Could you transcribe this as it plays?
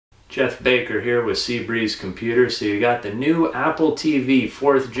Jeff Baker here with Seabreeze Computer. So you got the new Apple TV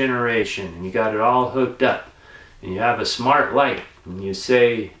 4th generation and you got it all hooked up. And you have a smart light and you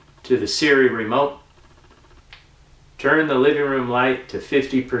say to the Siri Remote, turn the living room light to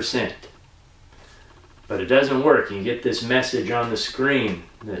 50%. But it doesn't work. You get this message on the screen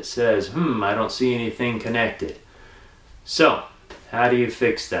that says, I don't see anything connected. So, how do you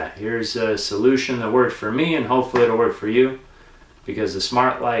fix that? Here's a solution that worked for me and hopefully it'll work for you. Because the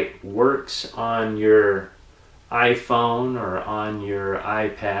smart light works on your iPhone or on your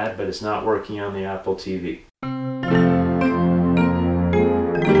iPad, but it's not working on the Apple TV.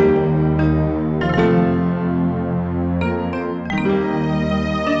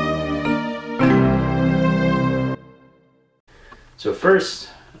 So first,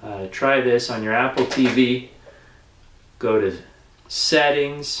 try this on your Apple TV. Go to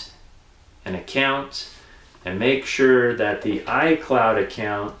Settings and Accounts. And make sure that the iCloud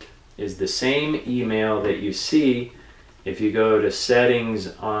account is the same email that you see if you go to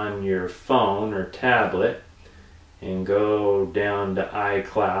Settings on your phone or tablet and go down to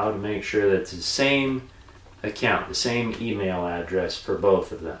iCloud. Make sure that it's the same account, the same email address for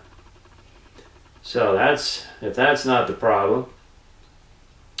both of them. So if that's not the problem,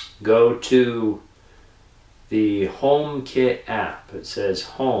 go to the HomeKit app. It says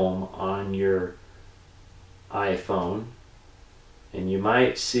Home on your iPhone, and you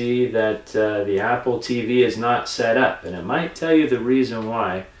might see that the Apple TV is not set up, and it might tell you the reason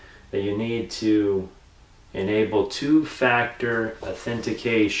why, that you need to enable two-factor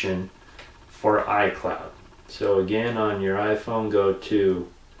authentication for iCloud. So again, on your iPhone, go to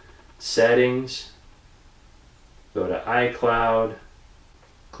Settings, go to iCloud,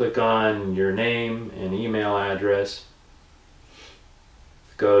 click on your name and email address,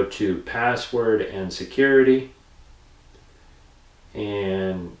 go to Password and Security,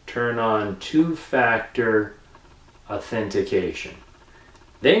 and turn on two-factor authentication.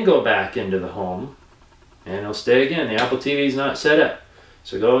 Then go back into the Home, and it'll stay again. The Apple TV is not set up.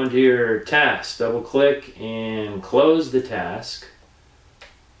 So go into your task, double-click, and close the task.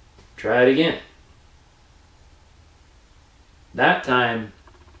 Try it again. That time,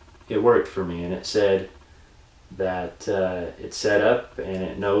 it worked for me, and it said that it's set up and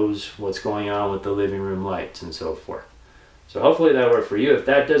it knows what's going on with the living room lights and so forth. So hopefully that'll work for you. If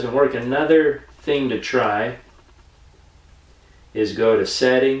that doesn't work, another thing to try is go to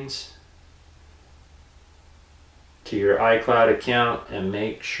Settings, to your iCloud account, and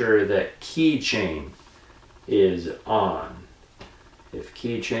make sure that Keychain is on. If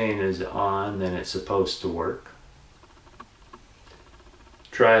Keychain is on, then it's supposed to work.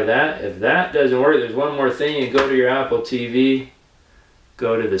 Try that. If that doesn't work, there's one more thing. You go to your Apple TV,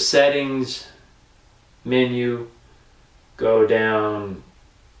 go to the Settings menu, go down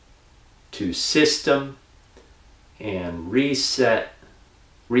to System, and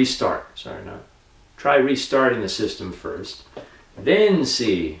try restarting the system first, then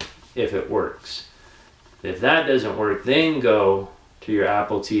see if it works. If that doesn't work, then go to your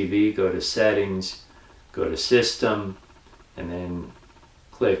Apple TV, go to Settings, go to System, and then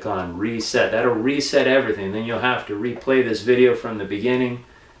click on Reset. That'll reset everything. Then you'll have to replay this video from the beginning,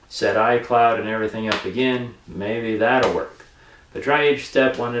 set iCloud and everything up again. Maybe that'll work. But try each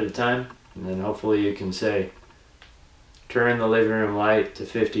step one at a time, and then hopefully you can say, turn the living room light to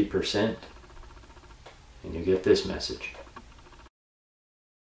 50%, and you get this message.